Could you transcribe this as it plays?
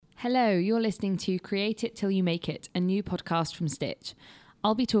Hello, you're listening to Create It Till You Make It, a new podcast from Stitch.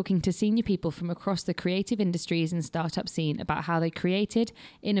 I'll be talking to senior people from across the creative industries and startup scene about how they created,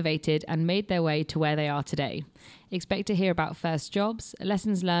 innovated, and made their way to where they are today. Expect to hear about first jobs,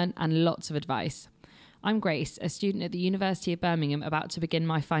 lessons learned, and lots of advice. I'm Grace, a student at the University of Birmingham about to begin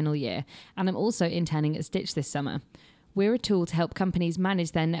my final year, and I'm also interning at Stitch this summer. We're a tool to help companies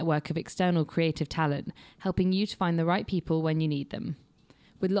manage their network of external creative talent, helping you to find the right people when you need them.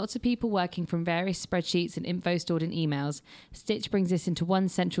 With lots of people working from various spreadsheets and info stored in emails, Stitch brings this into one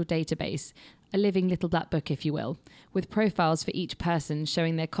central database, a living little black book, if you will, with profiles for each person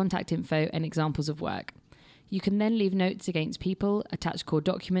showing their contact info and examples of work. You can then leave notes against people, attach core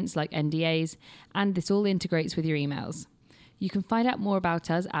documents like NDAs, and this all integrates with your emails. You can find out more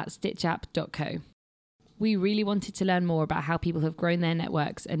about us at stitchapp.co. We really wanted to learn more about how people have grown their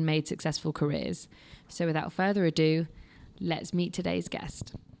networks and made successful careers. So without further ado, let's meet today's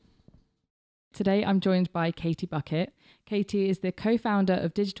guest. Today, I'm joined by Katie Buckett. Katie is the co-founder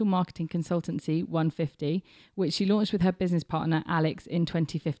of digital marketing consultancy 150, which she launched with her business partner, Alex, in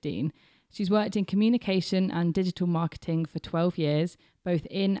 2015. She's worked in communication and digital marketing for 12 years, both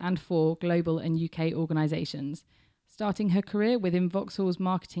in and for global and UK organisations. Starting her career within Vauxhall's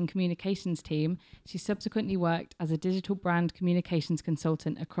marketing communications team, she subsequently worked as a digital brand communications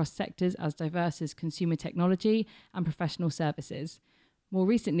consultant across sectors as diverse as consumer technology and professional services. More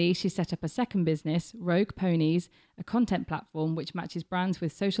recently, she set up a second business, Rogue Ponies, a content platform which matches brands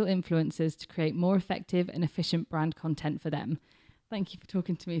with social influencers to create more effective and efficient brand content for them. Thank you for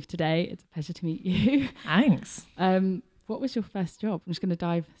talking to me today. It's a pleasure to meet you. Thanks. What was your first job? I'm just going to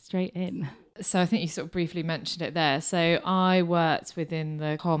dive straight in. So I think you sort of briefly mentioned it there. So I worked within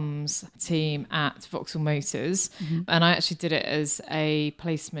the comms team at Vauxhall Motors, and I actually did it as a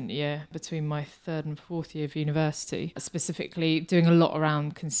placement year between my third and fourth year of university, specifically doing a lot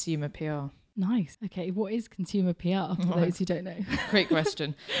around consumer PR. Nice. Okay, what is consumer PR for those who don't know? Great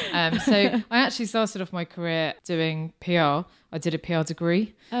question. So I actually started off my career doing PR. I did a PR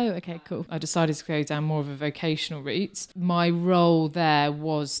degree. Oh, okay, cool. I decided to go down more of a vocational route. My role there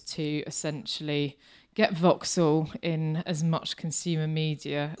was to essentially get Vauxhall in as much consumer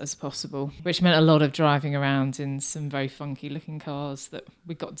media as possible, which meant a lot of driving around in some very funky looking cars that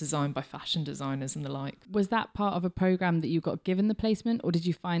we got designed by fashion designers and the like. Was that part of a programme that you got given the placement, or did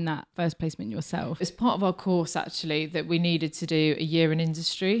you find that first placement yourself? It's part of our course actually that we needed to do a year in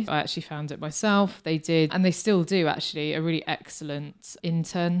industry. I actually found it myself. They did, and they still do actually, a really excellent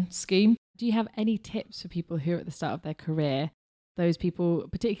intern scheme. Do you have any tips for people who are at the start of their career? Those people,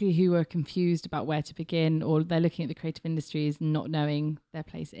 particularly who are confused about where to begin, or they're looking at the creative industries and not knowing their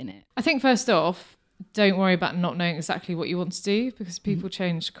place in it? I think first off, don't worry about not knowing exactly what you want to do, because people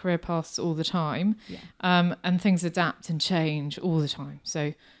change career paths all the time. And things adapt and change all the time.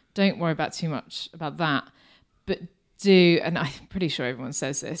 So don't worry about too much about that. But do, and I'm pretty sure everyone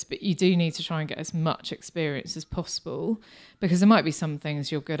says this, but you do need to try and get as much experience as possible, because there might be some things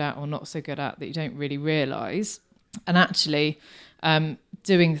you're good at or not so good at that you don't really realise. And actually,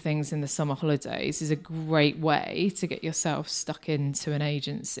 doing things in the summer holidays is a great way to get yourself stuck into an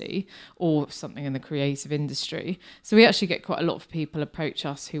agency or something in the creative industry. So we actually get quite a lot of people approach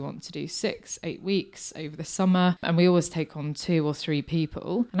us who want to do 6-8 weeks over the summer, and we always take on 2 or 3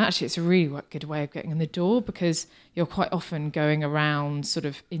 people. And actually it's a really good way of getting in the door, because you're quite often going around sort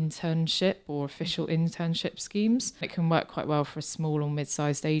of internship or official internship schemes. It can work quite well for a small or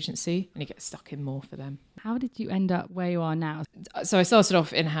mid-sized agency, and you get stuck in more for them. How did you end up where you are now? So I started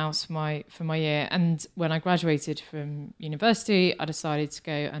off in-house for my year, and when I graduated from university, I decided to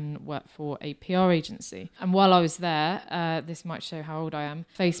go and work for a PR agency. And while I was there, this might show how old I am,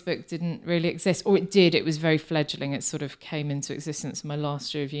 Facebook didn't really exist, or it did, it was very fledgling. It sort of came into existence in my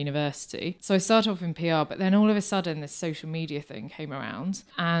last year of university. So I started off in PR, but then all of a sudden this social media thing came around,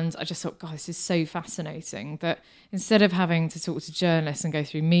 and I just thought, God, this is so fascinating that instead of having to talk to journalists and go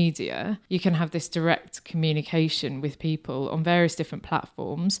through media, you can have this direct communication with people on various different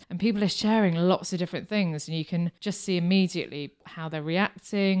platforms, and people are sharing lots of different things, and you can just see immediately how they're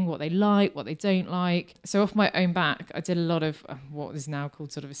reacting, what they like, what they don't like. So off my own back, I did a lot of what is now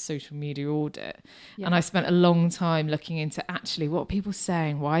called sort of a social media audit. And I spent a long time looking into actually what are people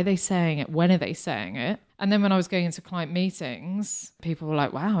saying, why are they saying it, when are they saying it. And then when I was going into client meetings, people were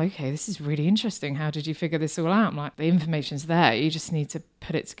like, wow, okay, this is really interesting. How did you figure this all out? I'm like, the information's there. You just need to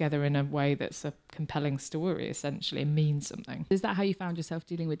put it together in a way that's a compelling story, essentially, and means something. Is that how you found yourself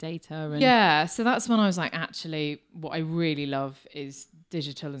dealing with data? Yeah, so that's when I was like, actually, what I really love is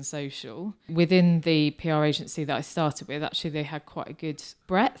digital and social. Within the PR agency that I started with, actually they had quite a good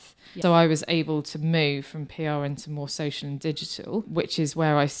breadth. Yeah. So I was able to move from PR into more social and digital, which is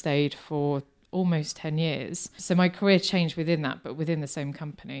where I stayed for almost 10 years. So my career changed within that, but within the same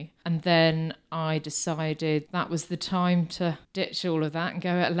company. And then I decided that was the time to ditch all of that and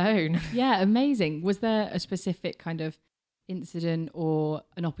go it alone. Yeah, amazing. Was there a specific kind of incident or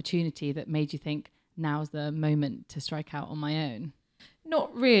an opportunity that made you think now's the moment to strike out on my own?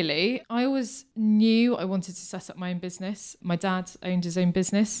 Not really. I always knew I wanted to set up my own business. My dad owned his own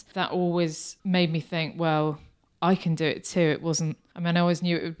business. That always made me think, well, I can do it too. It wasn't, I mean, I always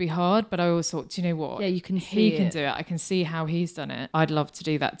knew it would be hard, but I always thought, do you know what? Yeah, you can see He can do it. I can see how he's done it. I'd love to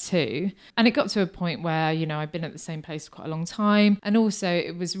do that too. And it got to a point where, you know, I've been at the same place for quite a long time. And also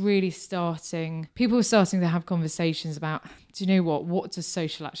it was really people were starting to have conversations about, do you know what does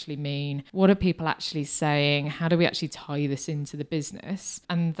social actually mean? What are people actually saying? How do we actually tie this into the business?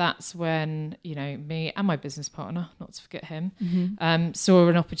 And that's when, you know, me and my business partner, not to forget him, saw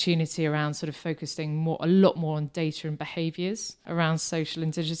an opportunity around sort of focusing a lot more on data and behaviours around social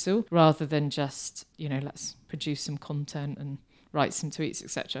and digital, rather than just, you know, let's produce some content and write some tweets,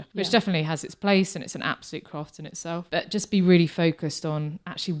 etc., which definitely has its place and it's an absolute craft in itself. But just be really focused on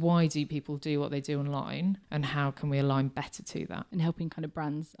actually why do people do what they do online and how can we align better to that? And helping kind of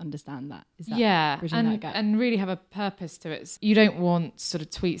brands understand that. Is that and really have a purpose to it. You don't want sort of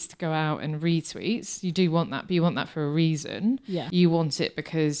tweets to go out and retweets. You do want that, but you want that for a reason. Yeah. You want it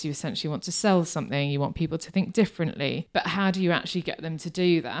because you essentially want to sell something. You want people to think differently. But how do you actually get them to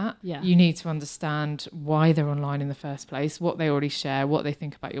do that? Yeah. You need to understand why they're online in the first place, what they already share, what they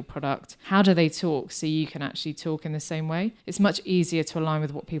think about your product, how do they talk, so you can actually talk in the same way. It's much easier to align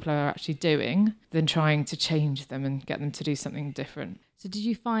with what people are actually doing than trying to change them and get them to do something different. So did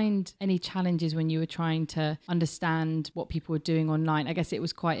you find any challenges when you were trying to understand what people were doing online? I guess it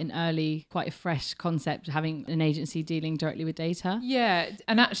was quite a fresh concept, having an agency dealing directly with data. Yeah,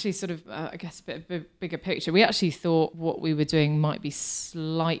 and actually sort of, I guess, a bit of a bigger picture. We actually thought what we were doing might be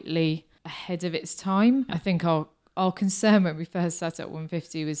slightly ahead of its time. I think our concern when we first set up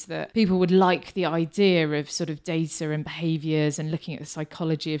 150 was that people would like the idea of sort of data and behaviours and looking at the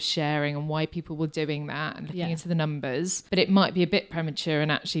psychology of sharing and why people were doing that and looking into the numbers. But it might be a bit premature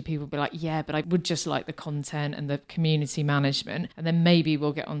and actually people would be like, yeah, but I would just like the content and the community management. And then maybe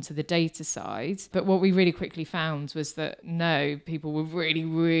we'll get onto the data side. But what we really quickly found was that no, people were really,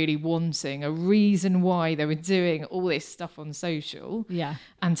 really wanting a reason why they were doing all this stuff on social. Yeah.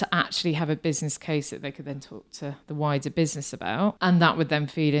 And to actually have a business case that they could then talk to the wider business about, and that would then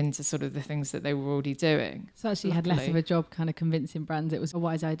feed into sort of the things that they were already doing. So actually you had less of a job kind of convincing brands it was a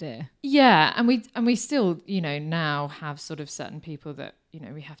wise idea. Yeah, and we still, you know, now have sort of certain people that, you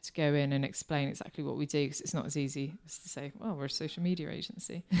know, we have to go in and explain exactly what we do, because it's not as easy as to say, well, we're a social media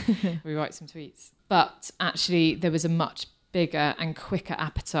agency. We write some tweets. But actually there was a much bigger and quicker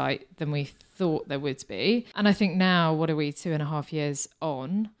appetite than we thought there would be. And I think now, what are we, 2.5 years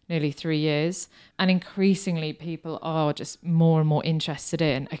on, nearly 3 years, and increasingly people are just more and more interested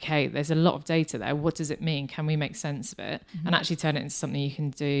in, okay, there's a lot of data there, what does it mean, can we make sense of it, and actually turn it into something you can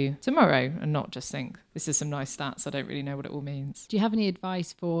do tomorrow and not just think, this is some nice stats, I don't really know what it all means. Do you have any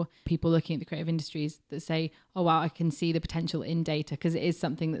advice for people looking at the creative industries that say, oh wow, I can see the potential in data, because it is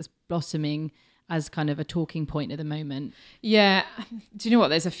something that's blossoming as kind of a talking point at the moment? Yeah. Do you know what?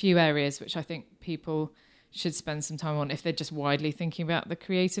 There's a few areas which I think people should spend some time on if they're just widely thinking about the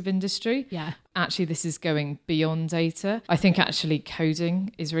creative industry. Yeah. Actually, this is going beyond data. I think actually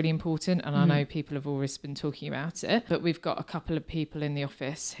coding is really important, and I know people have always been talking about it, but we've got a couple of people in the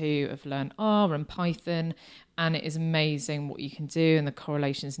office who have learned R and Python, and it is amazing what you can do and the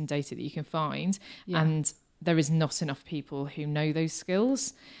correlations and data that you can find. Yeah. And there is not enough people who know those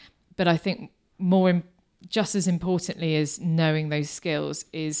skills. But I think just as importantly as knowing those skills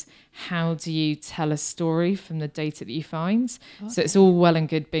is how do you tell a story from the data that you find. Okay. So it's all well and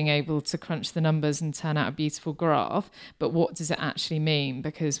good being able to crunch the numbers and turn out a beautiful graph, but what does it actually mean?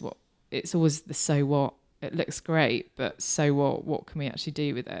 Because it's always the so what. It looks great, but so what can we actually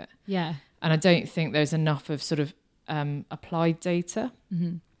do with it? Yeah. And I don't think there's enough of sort of applied data.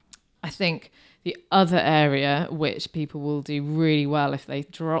 I think the other area which people will do really well if they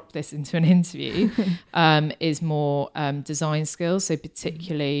drop this into an interview is more design skills. So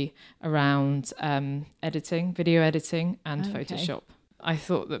particularly around editing, video editing and Photoshop. I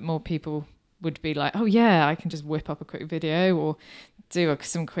thought that more people would be like, oh yeah, I can just whip up a quick video or do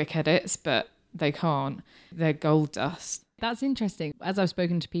some quick edits, but they can't. They're gold dust. That's interesting. As I've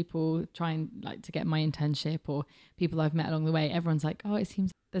spoken to people trying like to get my internship or people I've met along the way, everyone's like, oh, it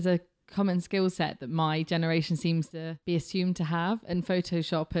seems there's a common skill set that my generation seems to be assumed to have, and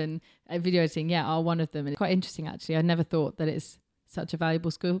Photoshop and video editing, are one of them. And it's quite interesting, actually. I never thought that it's such a valuable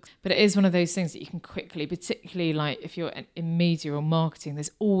skill. But it is one of those things that you can quickly, particularly like if you're in media or marketing,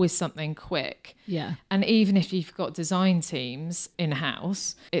 there's always something quick. Yeah. And even if you've got design teams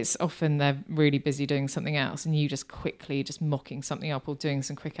in-house, it's often they're really busy doing something else and you just quickly just mocking something up or doing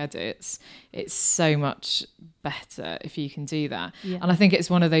some quick edits. It's so much better if you can do that. Yeah. And I think it's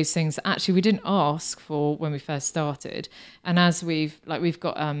one of those things that actually we didn't ask for when we first started. And as we've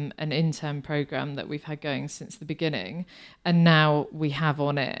got an intern program that we've had going since the beginning, and now we have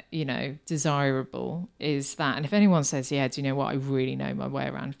on it, desirable is that. And if anyone says, do you know what, I really know my way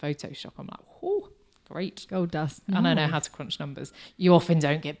around Photoshop, I'm like, oh, great. Gold dust. And I know how to crunch numbers. You often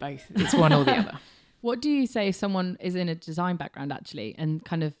don't get both. It's one or the other. What do you say if someone is in a design background actually and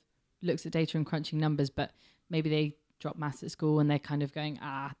kind of looks at data and crunching numbers, but maybe they drop maths at school and they're kind of going,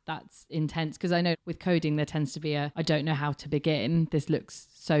 that's intense? Because I know with coding there tends to be I don't know how to begin. This looks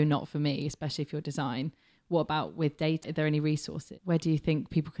so not for me, especially if you're design. What about with data? Are there any resources? Where do you think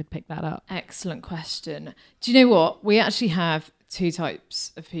people could pick that up? Excellent question. Do you know what? We actually have two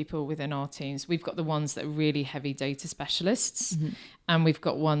types of people within our teams. We've got the ones that are really heavy data specialists, and we've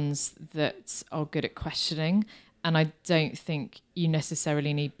got ones that are good at questioning. And I don't think you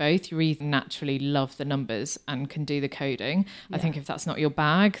necessarily need both. You either naturally love the numbers and can do the coding. I think if that's not your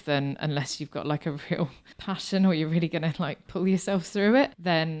bag, then unless you've got like a real passion or you're really going to like pull yourself through it,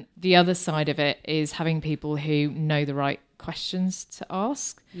 then the other side of it is having people who know the right questions to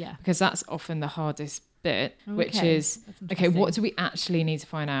ask. Yeah. Because that's often the hardest bit, which is, okay, what do we actually need to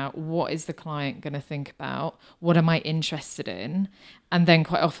find out? What is the client going to think about? What am I interested in? And then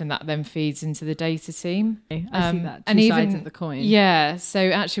quite often that then feeds into the data team. I see that. Two sides of the coin. Yeah. So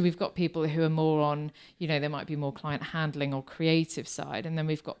actually we've got people who are more on, there might be more client handling or creative side. And then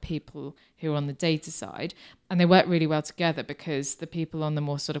we've got people who are on the data side. And they work really well together because the people on the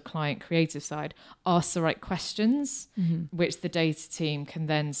more sort of client creative side ask the right questions, which the data team can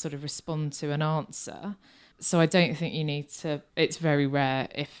then sort of respond to and answer. So I don't think you need to, it's very rare,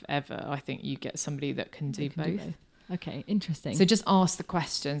 if ever, I think you get somebody that can do both. Okay, interesting. So just ask the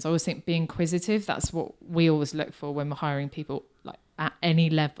questions. I always think being inquisitive, that's what we always look for when we're hiring people, like at any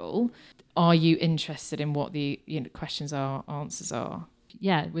level. Are you interested in what the questions are, answers are?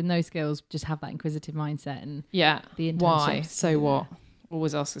 Yeah, with no skills, just have that inquisitive mindset and the internships. Why? So what?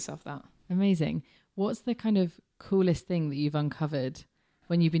 Always ask yourself that. Amazing. What's the kind of coolest thing that you've uncovered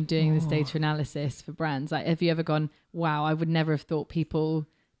when you've been doing this data analysis for brands? Like, have you ever gone, wow, I would never have thought people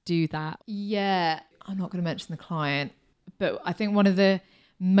do that? Yeah. I'm not going to mention the client, but I think one of the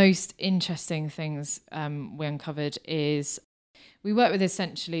most interesting things we uncovered is we work with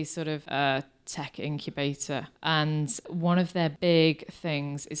essentially sort of a tech incubator, and one of their big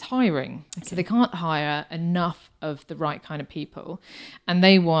things is hiring. Okay. So they can't hire enough of the right kind of people, and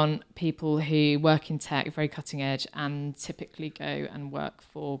they want people who work in tech, very cutting edge, and typically go and work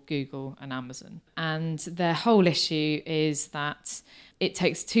for Google and Amazon. And their whole issue is that it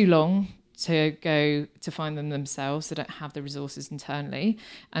takes too long to go to find them themselves. They don't have the resources internally,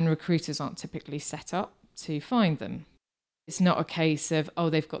 and recruiters aren't typically set up to find them. It's not a case of,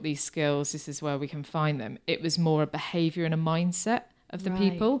 they've got these skills, this is where we can find them. It was more a behaviour and a mindset of the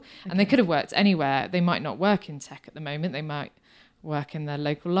people. And they could have worked anywhere. They might not work in tech at the moment. They might work in their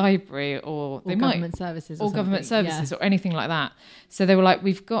local library or they might government services or government services or anything like that. So they were like,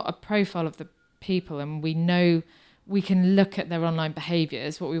 we've got a profile of the people and we know we can look at their online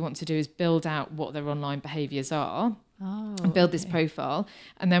behaviours. What we want to do is build out what their online behaviours are and build this profile.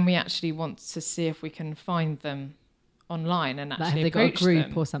 And then we actually want to see if we can find them online and actually like, have they got a group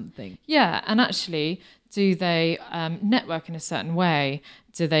them. Or something? Yeah, and actually, do they network in a certain way?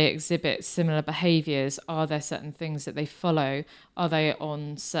 Do they exhibit similar behaviours? Are there certain things that they follow? Are they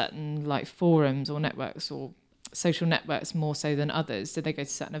on certain like forums or networks or social networks more so than others? Do they go to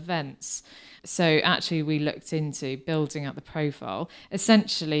certain events? So actually we looked into building up the profile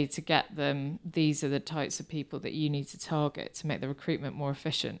essentially to get them, these are the types of people that you need to target to make the recruitment more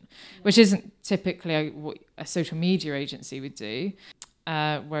efficient, which isn't typically what a social media agency would do.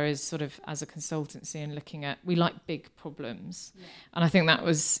 Whereas sort of as a consultancy and looking at, we like big problems. And I think that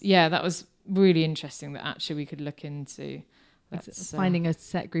was really interesting that actually we could look into finding a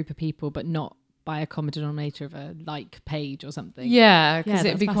set group of people, but not by a common denominator of a like page or something. Yeah, because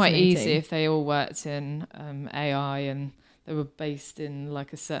it'd be quite easy if they all worked in AI and they were based in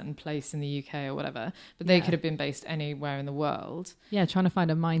like a certain place in the UK or whatever, but they could have been based anywhere in the world. Yeah, trying to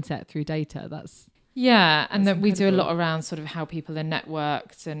find a mindset through data, Yeah, and That's then we do a incredible. lot around sort of how people are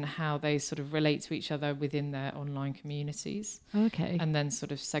networked and how they sort of relate to each other within their online communities, Okay. and then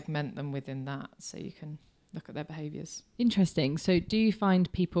sort of segment them within that so you can look at their behaviours. Interesting. So do you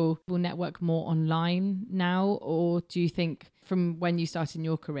find people will network more online now, or do you think from when you started in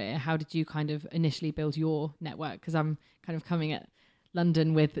your career, how did you kind of initially build your network? Because I'm kind of coming at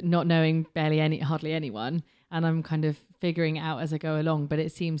London with not knowing hardly anyone, and I'm kind of figuring it out as I go along. But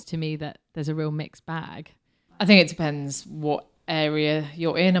it seems to me that there's a real mixed bag. I think it depends what area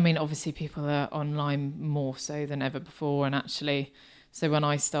you're in. I mean, obviously people are online more so than ever before, and actually, so when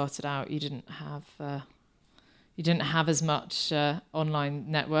I started out, you didn't have as much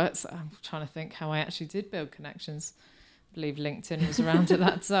online networks. I'm trying to think how I actually did build connections. I believe LinkedIn was around at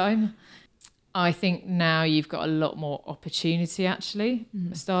that time. I think now you've got a lot more opportunity actually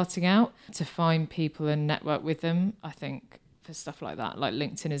starting out to find people and network with them. I think for stuff like that, like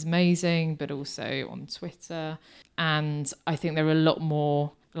LinkedIn is amazing, but also on Twitter. And I think there are a lot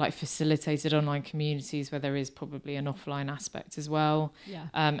more like facilitated online communities where there is probably an offline aspect as well. Yeah.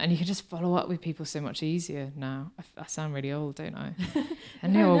 And you can just follow up with people so much easier now. I sound really old, don't I?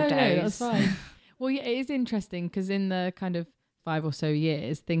 In the No, old days. No, that's fine. Well, yeah, it is interesting because in the kind of 5 or so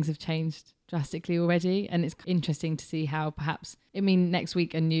years, things have changed drastically already. And it's interesting to see how perhaps, next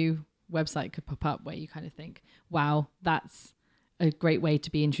week a new website could pop up where you kind of think, wow, that's a great way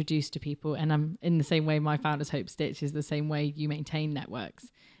to be introduced to people. And I'm in the same way my Founders Hope Stitch is the same way you maintain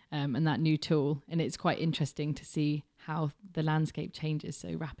networks and that new tool. And it's quite interesting to see how the landscape changes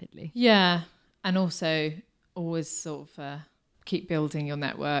so rapidly. Yeah. And also always sort of keep building your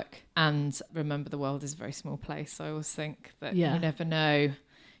network and remember the world is a very small place. I always think that you never know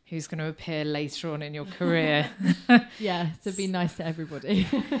who's going to appear later on in your career. Yeah, so be nice to everybody.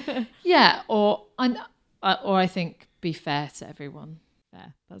 Yeah, or I think be fair to everyone.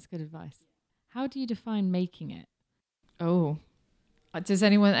 Fair, that's good advice. How do you define making it? Oh, does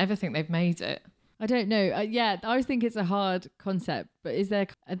anyone ever think they've made it? I don't know. I always think it's a hard concept, but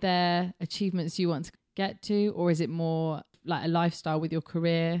are there achievements you want to get to, or is it more like a lifestyle with your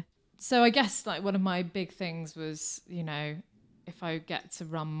career? So I guess like one of my big things was, if I get to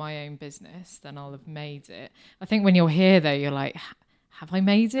run my own business, then I'll have made it. I think when you're here though, you're like, have I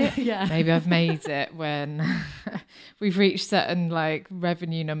made it? Yeah. Maybe I've made it when we've reached certain like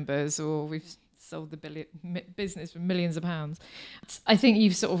revenue numbers or we've sold the business for millions of pounds. I think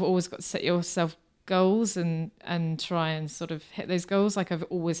you've sort of always got to set yourself goals and try and sort of hit those goals. Like I've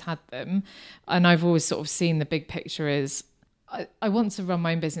always had them, and I've always sort of seen the big picture is I want to run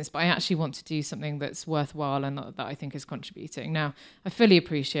my own business, but I actually want to do something that's worthwhile and that I think is contributing. Now, I fully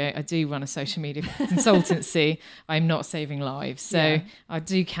appreciate I do run a social media consultancy. I'm not saving lives. So I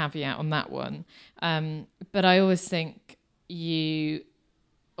do caveat on that one. But I always think you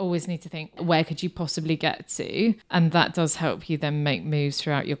always need to think, where could you possibly get to? And that does help you then make moves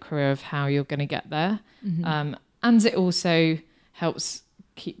throughout your career of how you're going to get there. Mm-hmm. And it also helps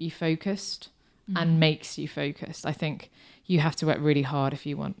keep you focused and makes you focused. I think you have to work really hard if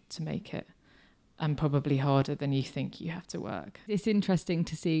you want to make it, and probably harder than you think you have to work. It's interesting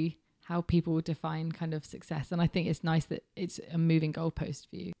to see how people define kind of success. And I think it's nice that it's a moving goalpost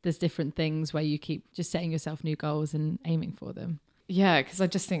for you. There's different things where you keep just setting yourself new goals and aiming for them. Yeah, because I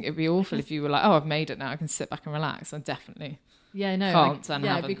just think it'd be awful if you were like, oh, I've made it now, I can sit back and relax. I definitely can't and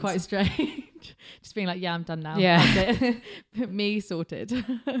it'd be quite strange. Just being like, yeah, I'm done now. Yeah. That's it. Me sorted.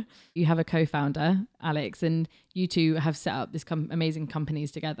 You have a co-founder, Alex, and you two have set up this amazing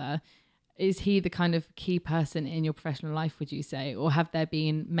companies together. Is he the kind of key person in your professional life, would you say? Or have there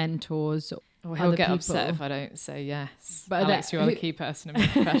been mentors or he'll get upset if I don't say yes. But Alex, you're the key person in my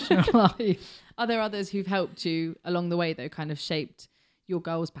professional life. Are there others who've helped you along the way, though, kind of shaped your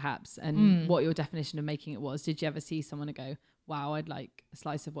goals perhaps and what your definition of making it was? Did you ever see someone and go, wow, I'd like a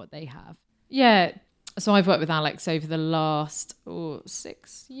slice of what they have? Yeah. So I've worked with Alex over the last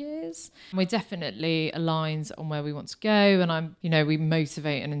 6 years. We're definitely aligned on where we want to go, and we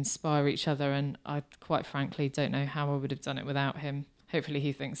motivate and inspire each other, and I quite frankly don't know how I would have done it without him. Hopefully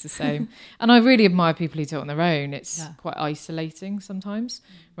he thinks the same. And I really admire people who do it on their own. It's quite isolating sometimes,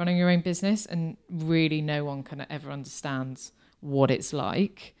 running your own business, and really no one can ever understand what it's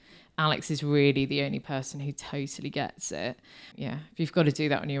like. Alex is really the only person who totally gets it. Yeah, if you've got to do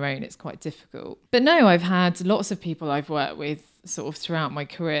that on your own, it's quite difficult. But no, I've had lots of people I've worked with sort of throughout my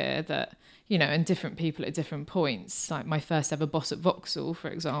career that, you know, and different people at different points. Like my first ever boss at Vauxhall, for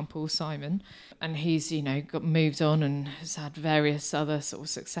example, Simon, and he's, you know, got moved on and has had various other sort of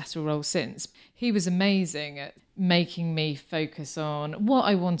successful roles since. He was amazing at making me focus on what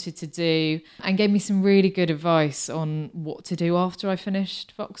I wanted to do and gave me some really good advice on what to do after I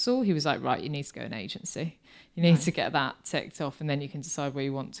finished Vauxhall. He was like, right, you need to go an agency. You need to get that ticked off and then you can decide where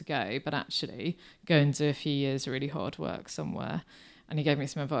you want to go. But actually go and do a few years of really hard work somewhere. And he gave me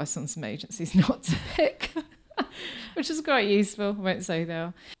some advice on some agencies not to pick, which was quite useful. I won't say they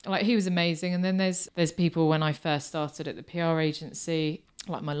are. Like, he was amazing. And then there's people when I first started at the PR agency,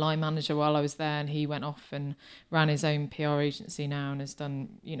 like my line manager while I was there, and he went off and ran his own PR agency now and has done,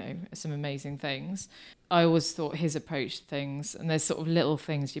 you know, some amazing things. I always thought his approach to things, and there's sort of little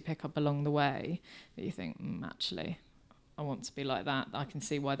things you pick up along the way that you think, actually, I want to be like that. I can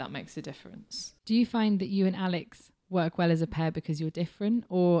see why that makes a difference. Do you find that you and Alex work well as a pair because you're different,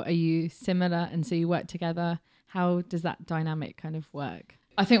 or are you similar and so you work together? How does that dynamic kind of work?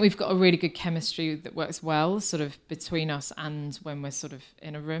 I think we've got a really good chemistry that works well sort of between us and when we're sort of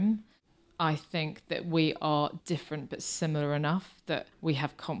in a room. I think that we are different but similar enough that we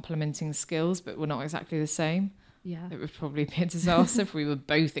have complementing skills, but we're not exactly the same. Yeah. It would probably be a disaster if we were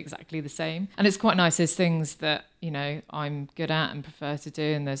both exactly the same. And it's quite nice. There's things that, you know, I'm good at and prefer to do,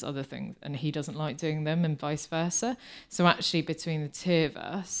 and there's other things and he doesn't like doing them, and vice versa. So actually between the two of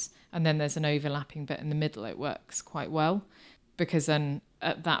us, and then there's an overlapping bit in the middle, it works quite well, because then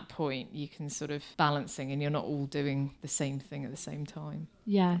at that point you can sort of balancing and you're not all doing the same thing at the same time.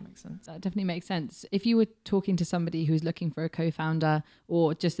 Yeah, that makes sense. That definitely makes sense. If you were talking to somebody who's looking for a co-founder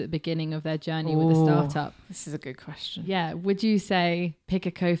or just at the beginning of their journey with a startup, this is a good question. Yeah, would you say pick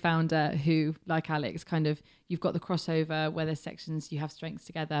a co-founder who, like Alex, kind of you've got the crossover where there's sections you have strengths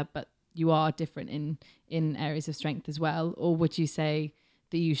together, but you are different in areas of strength as well, or would you say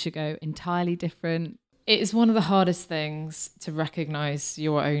that you should go entirely different? It is one of the hardest things to recognise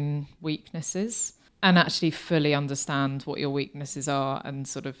your own weaknesses and actually fully understand what your weaknesses are and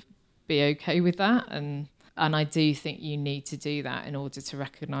sort of be okay with that. And I do think you need to do that in order to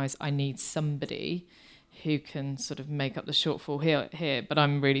recognise I need somebody who can sort of make up the shortfall here, but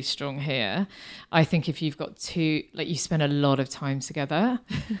I'm really strong here. I think if you've got two, like you spend a lot of time together.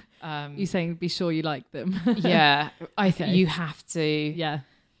 You're saying be sure you like them. Yeah, I think you have to. Yeah.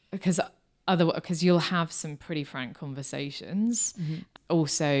 Because you'll have some pretty frank conversations. Mm-hmm.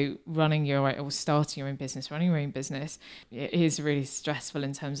 Also, running starting your own business, running your own business, it is really stressful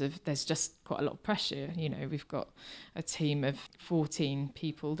in terms of there's just quite a lot of pressure. You know, we've got a team of 14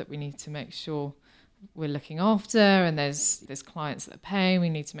 people that we need to make sure we're looking after, and there's clients that are paying. We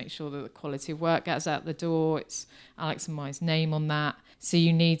need to make sure that the quality of work gets out the door. It's Alex and my name on that. So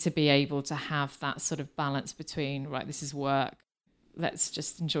you need to be able to have that sort of balance between, right, this is work. Let's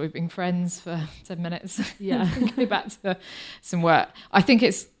just enjoy being friends for 10 minutes. Yeah. Go back to some work. I think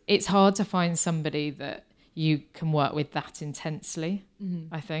it's hard to find somebody that you can work with that intensely,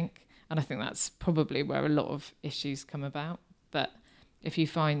 I think. And I think that's probably where a lot of issues come about. But if you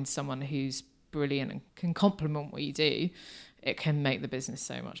find someone who's brilliant and can complement what you do, it can make the business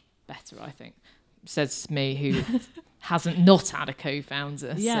so much better, I think. Says me who hasn't not had a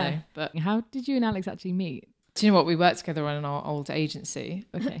co-founder. Yeah. So, but how did you and Alex actually meet? Do you know what? We worked together on our old agency.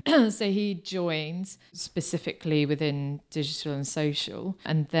 Okay. So he joined specifically within digital and social.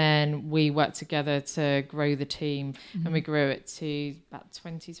 And then we worked together to grow the team. Mm-hmm. And we grew it to about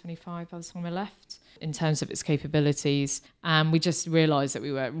 20, 25 by the time I left in terms of its capabilities. And we just realised that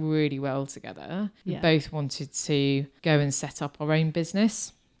we worked really well together. Yeah. We both wanted to go and set up our own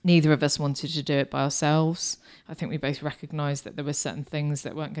business. Neither of us wanted to do it by ourselves. I think we both recognised that there were certain things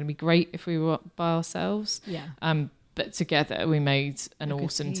that weren't going to be great if we were by ourselves. Yeah. But together we made an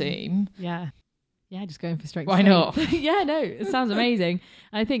awesome team. Yeah. Yeah, just going for strength. Why not? Yeah, no, it sounds amazing.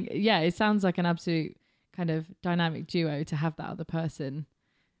 I think, it sounds like an absolute kind of dynamic duo to have that other person.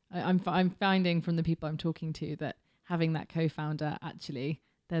 I'm finding from the people I'm talking to that having that co-founder, actually,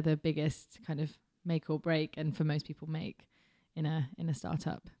 they're the biggest kind of make or break, and for most people make in a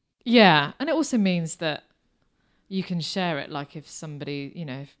startup. Yeah, and it also means that you can share it. Like if somebody, you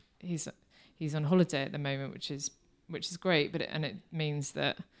know, if he's on holiday at the moment, which is great, but it means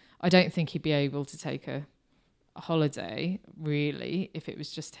that I don't think he'd be able to take a holiday really if it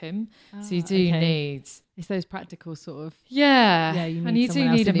was just him. So you do need, it's those practical sort of you and you do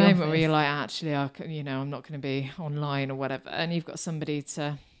need a moment office where you're like, actually, I'm not going to be online or whatever, and you've got somebody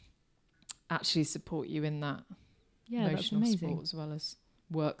to actually support you in that. Yeah, emotional that's support as well as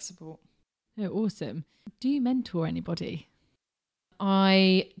work support. Oh, awesome. Do you mentor anybody?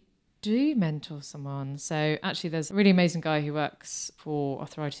 I do mentor someone. So actually there's a really amazing guy who works for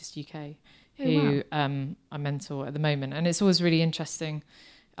Arthritis UK who I mentor at the moment. And it's always really interesting.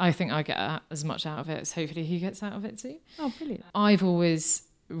 I think I get as much out of it as hopefully he gets out of it too. Oh, brilliant. I've always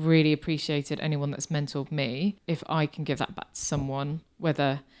really appreciated anyone that's mentored me if I can give that back to someone,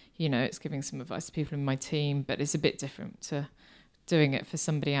 whether, you know, it's giving some advice to people in my team, but it's a bit different to doing it for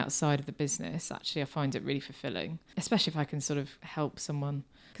somebody outside of the business. Actually, I find it really fulfilling, especially if I can sort of help someone,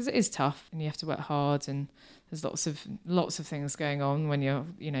 because it is tough and you have to work hard and there's lots of things going on when you're,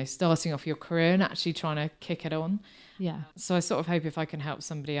 you know, starting off your career and actually trying to kick it on. Yeah. So I sort of hope if I can help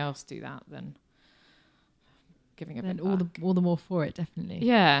somebody else do that, then giving a bit back. all the more for it, definitely.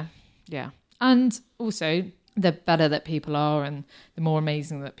 Yeah. And also, the better that people are and the more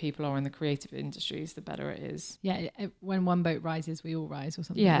amazing that people are in the creative industries, the better it is. Yeah, when one boat rises, we all rise, or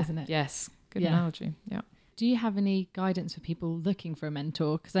something, isn't it? Yes. Good analogy. Yeah. Do you have any guidance for people looking for a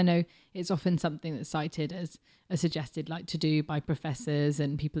mentor? Because I know it's often something that's cited as a suggested like to do by professors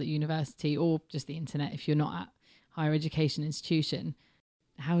and people at university, or just the internet if you're not at higher education institution.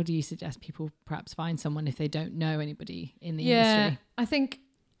 How do you suggest people perhaps find someone if they don't know anybody in the industry? I think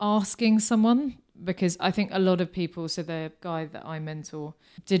asking someone, because I think a lot of people, so the guy that I mentor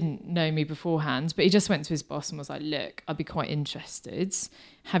didn't know me beforehand, but he just went to his boss and was like, look, I'd be quite interested.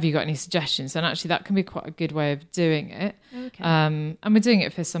 Have you got any suggestions? And actually that can be quite a good way of doing it. Okay. And we're doing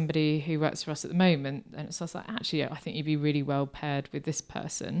it for somebody who works for us at the moment. And it's just like, actually, I think you'd be really well paired with this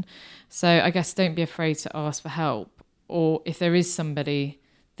person. So I guess don't be afraid to ask for help. Or if there is somebody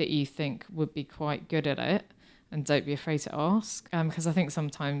that you think would be quite good at it, and don't be afraid to ask, because I think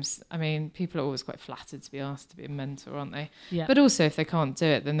sometimes, I mean, people are always quite flattered to be asked to be a mentor, aren't they? Yeah. But also if they can't do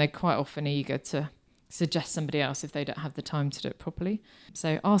it, then they're quite often eager to suggest somebody else if they don't have the time to do it properly.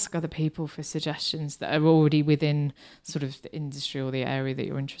 So ask other people for suggestions that are already within sort of the industry or the area that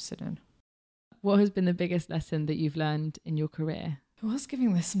you're interested in. What has been the biggest lesson that you've learned in your career? I was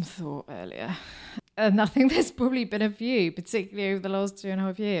giving this some thought earlier, and I think there's probably been a few, particularly over the last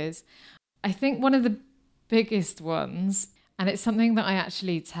 2.5 years. I think one of the biggest ones, and it's something that I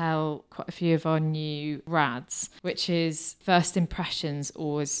actually tell quite a few of our new grads, which is first impressions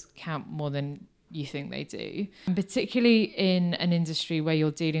always count more than you think they do, and particularly in an industry where you're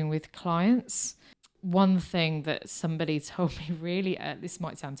dealing with clients. One thing that somebody told me really, this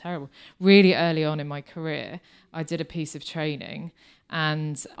might sound terrible, really early on in my career, I did a piece of training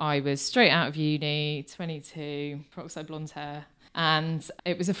and I was straight out of uni, 22, peroxide blonde hair. And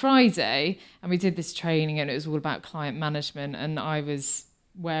it was a Friday and we did this training and it was all about client management, and I was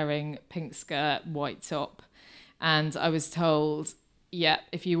wearing pink skirt, white top, and I was told, yeah,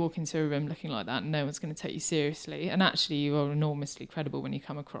 if you walk into a room looking like that, no one's going to take you seriously. And actually you are enormously credible when you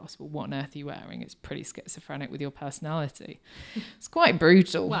come across, well, what on earth are you wearing? It's pretty schizophrenic with your personality. It's quite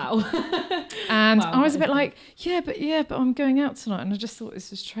brutal. Wow. And wow, I was a bit like, yeah, but I'm going out tonight. And I just thought this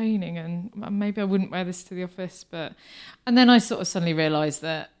was training and maybe I wouldn't wear this to the office. And then I sort of suddenly realised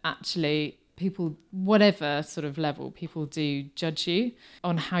that actually people, whatever sort of level, people do judge you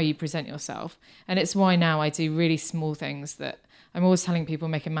on how you present yourself. And it's why now I do really small things that I'm always telling people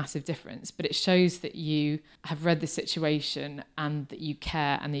make a massive difference, but it shows that you have read the situation and that you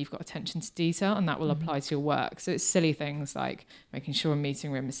care and that you've got attention to detail, and that will apply to your work. So it's silly things like making sure a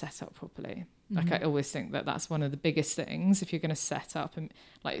meeting room is set up properly. Like I always think that that's one of the biggest things. If you're going to set up and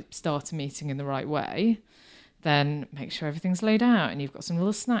like start a meeting in the right way, then make sure everything's laid out and you've got some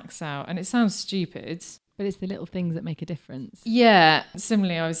little snacks out. And it sounds stupid, but it's the little things that make a difference. Yeah.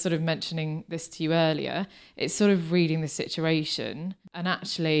 Similarly, I was sort of mentioning this to you earlier. It's sort of reading the situation. And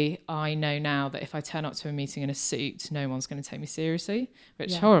actually, I know now that if I turn up to a meeting in a suit, no one's going to take me seriously,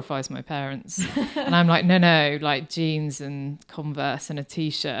 which horrifies my parents. And I'm like, no, like jeans and Converse and a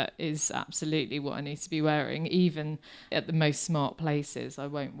t-shirt is absolutely what I need to be wearing. Even at the most smart places, I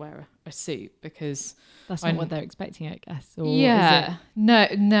won't wear a suit because that's not what they're expecting, I guess. Or yeah, no.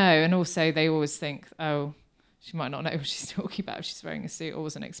 And also they always think, oh, she might not know what she's talking about if she's wearing a suit or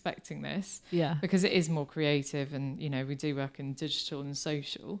wasn't expecting this. Yeah. Because it is more creative and, you know, we do work in digital and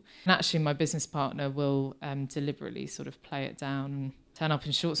social. And actually my business partner will deliberately sort of play it down and turn up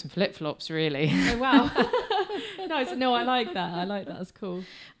in shorts and flip-flops, really. Oh, wow. Nice. No, I like that. That's cool.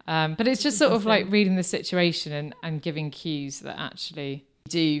 But it's just sort of like reading the situation and giving cues that actually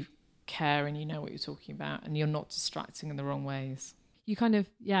do care and you know what you're talking about and you're not distracting in the wrong ways. You kind of,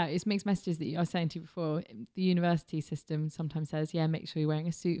 it's mixed messages that I was saying to you before. The university system sometimes says, make sure you're wearing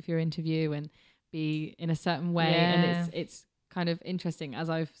a suit for your interview and be in a certain way. And it's kind of interesting as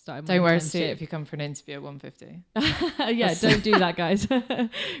I've started my Don't wear a suit internship. if you come for an interview at 1:50. Yeah, don't do that, guys.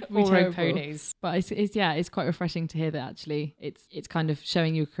 All road ponies. But it's quite refreshing to hear that actually it's kind of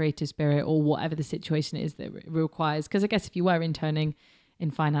showing your creative spirit or whatever the situation is that it requires. Because I guess if you were interning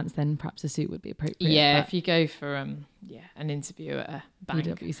in finance, then perhaps a suit would be appropriate. Yeah, if you go for an interview at a bank,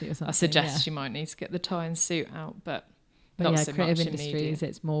 PwC or something, I suggest you might need to get the tie and suit out, but But not yeah, so creative much in industries, media.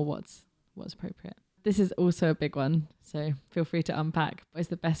 it's more what's appropriate. This is also a big one, so feel free to unpack. What is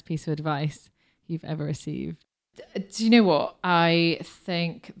the best piece of advice you've ever received? Do you know what? I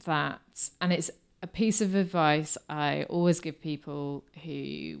think that, and it's a piece of advice I always give people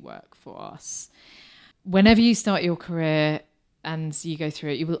who work for us. Whenever you start your career and you go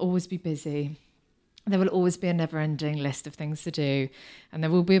through it, you will always be busy. There will always be a never-ending list of things to do. And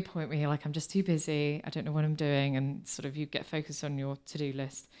there will be a point where you're like, I'm just too busy. I don't know what I'm doing. And sort of you get focused on your to-do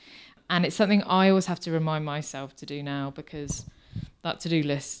list. And it's something I always have to remind myself to do now, because that to-do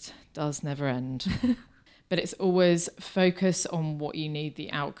list does never end. But it's always focus on what you need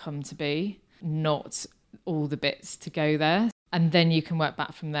the outcome to be, not all the bits to go there. And then you can work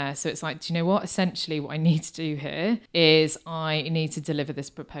back from there. So it's like, do you know what? Essentially, what I need to do here is I need to deliver this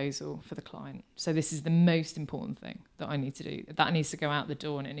proposal for the client. So this is the most important thing that I need to do. That needs to go out the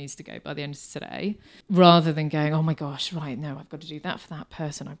door and it needs to go by the end of today. Rather than going, oh my gosh, right, no, I've got to do that for that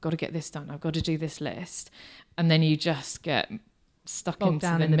person. I've got to get this done. I've got to do this list. And then you just get stuck Bogged into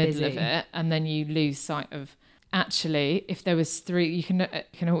down the in the middle busy. of it. And then you lose sight of, actually, if there was three,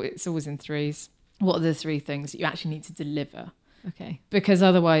 it's always in threes. What are the three things that you actually need to deliver? Okay. Because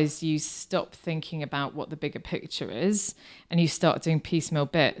otherwise you stop thinking about what the bigger picture is and you start doing piecemeal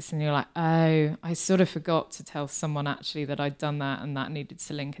bits and you're like, oh, I sort of forgot to tell someone actually that I'd done that and that needed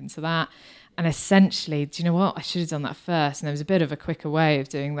to link into that. And essentially, do you know what? I should have done that first. And there was a bit of a quicker way of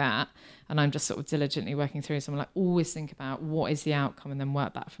doing that. And I'm just sort of diligently working through. So I'm like, always think about what is the outcome and then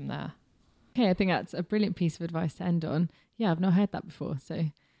work back from there. Okay, I think that's a brilliant piece of advice to end on. Yeah, I've not heard that before. So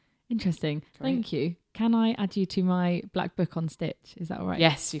interesting. Great. Thank you. Can I add you to my black book on Stitch? Is that all right?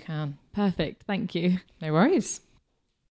 Yes, you can. Perfect. Thank you. No worries.